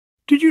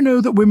Did you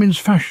know that women's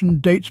fashion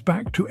dates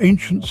back to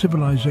ancient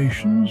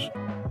civilizations?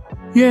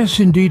 Yes,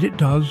 indeed it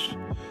does.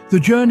 The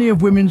journey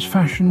of women's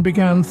fashion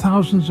began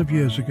thousands of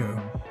years ago.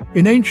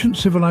 In ancient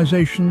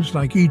civilizations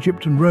like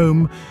Egypt and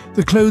Rome,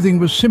 the clothing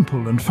was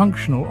simple and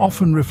functional,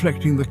 often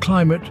reflecting the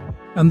climate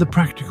and the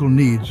practical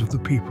needs of the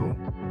people.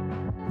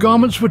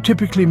 Garments were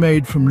typically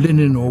made from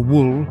linen or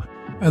wool,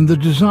 and the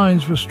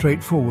designs were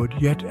straightforward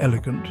yet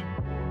elegant.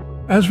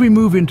 As we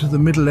move into the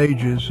Middle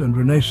Ages and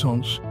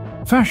Renaissance,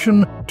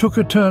 fashion took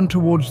a turn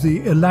towards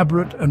the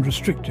elaborate and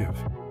restrictive.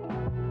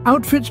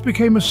 Outfits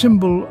became a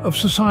symbol of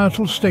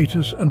societal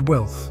status and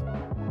wealth.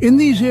 In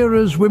these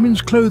eras,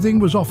 women's clothing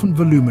was often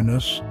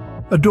voluminous,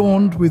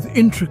 adorned with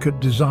intricate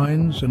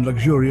designs and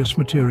luxurious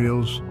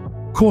materials.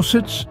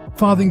 Corsets,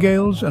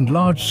 farthingales, and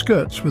large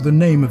skirts were the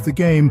name of the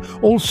game,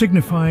 all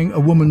signifying a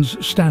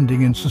woman's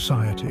standing in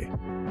society.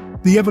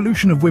 The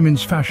evolution of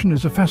women's fashion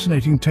is a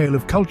fascinating tale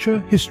of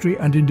culture, history,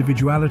 and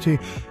individuality,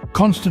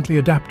 constantly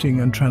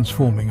adapting and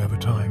transforming over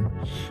time.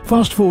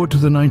 Fast forward to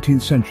the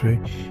 19th century,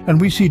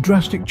 and we see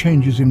drastic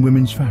changes in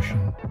women's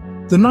fashion.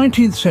 The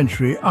 19th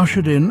century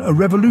ushered in a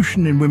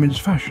revolution in women's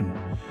fashion.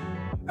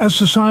 As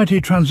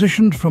society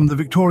transitioned from the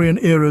Victorian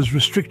era's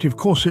restrictive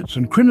corsets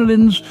and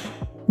crinolines,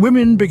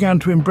 women began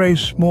to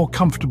embrace more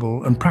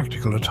comfortable and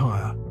practical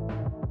attire.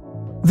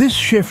 This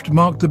shift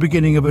marked the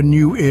beginning of a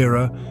new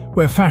era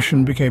where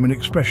fashion became an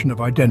expression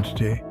of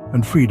identity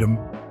and freedom.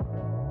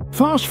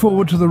 Fast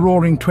forward to the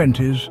Roaring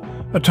Twenties,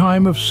 a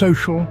time of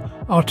social,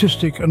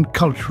 artistic and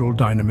cultural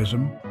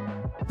dynamism.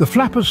 The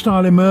flapper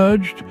style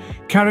emerged,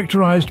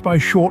 characterized by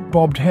short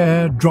bobbed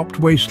hair, dropped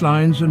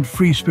waistlines and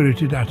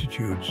free-spirited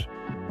attitudes.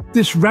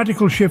 This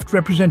radical shift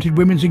represented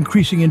women's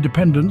increasing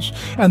independence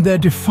and their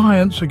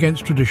defiance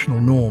against traditional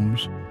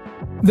norms.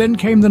 Then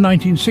came the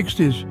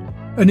 1960s,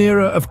 an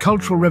era of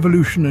cultural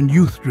revolution and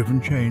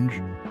youth-driven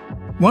change.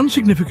 One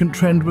significant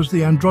trend was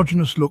the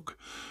androgynous look,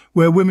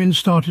 where women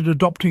started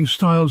adopting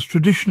styles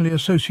traditionally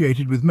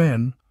associated with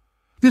men.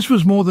 This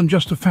was more than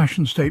just a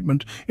fashion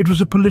statement, it was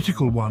a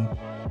political one,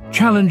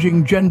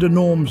 challenging gender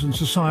norms and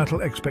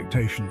societal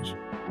expectations.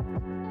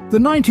 The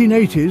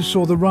 1980s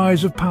saw the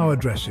rise of power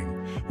dressing,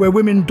 where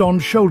women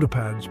donned shoulder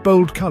pads,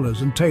 bold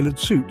colours and tailored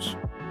suits.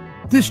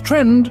 This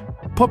trend,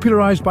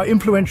 popularised by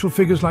influential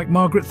figures like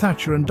Margaret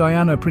Thatcher and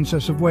Diana,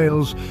 Princess of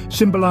Wales,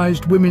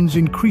 symbolised women's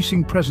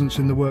increasing presence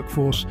in the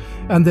workforce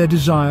and their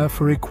desire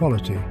for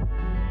equality.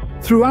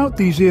 Throughout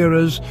these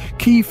eras,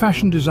 key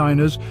fashion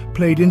designers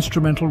played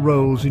instrumental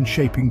roles in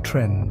shaping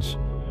trends.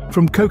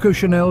 From Coco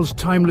Chanel's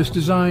timeless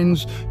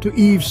designs to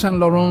Yves Saint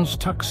Laurent's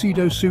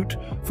tuxedo suit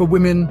for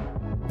women,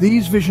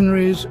 these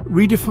visionaries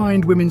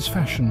redefined women's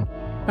fashion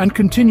and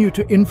continue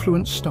to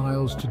influence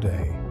styles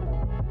today.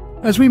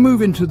 As we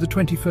move into the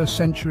 21st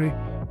century,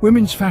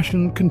 women's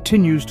fashion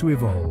continues to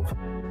evolve,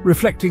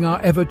 reflecting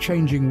our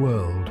ever-changing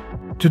world.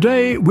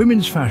 Today,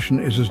 women's fashion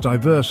is as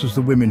diverse as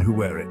the women who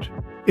wear it.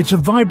 It's a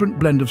vibrant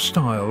blend of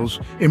styles,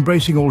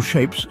 embracing all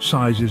shapes,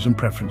 sizes and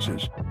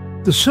preferences.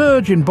 The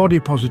surge in body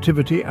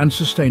positivity and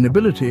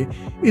sustainability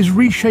is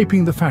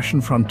reshaping the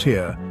fashion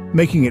frontier,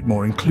 making it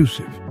more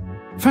inclusive.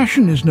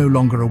 Fashion is no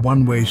longer a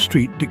one-way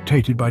street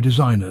dictated by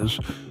designers.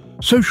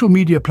 Social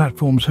media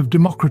platforms have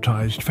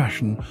democratized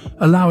fashion,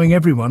 allowing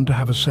everyone to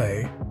have a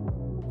say.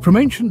 From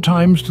ancient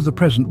times to the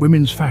present,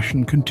 women's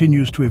fashion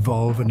continues to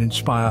evolve and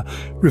inspire,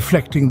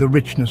 reflecting the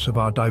richness of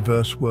our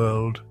diverse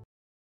world.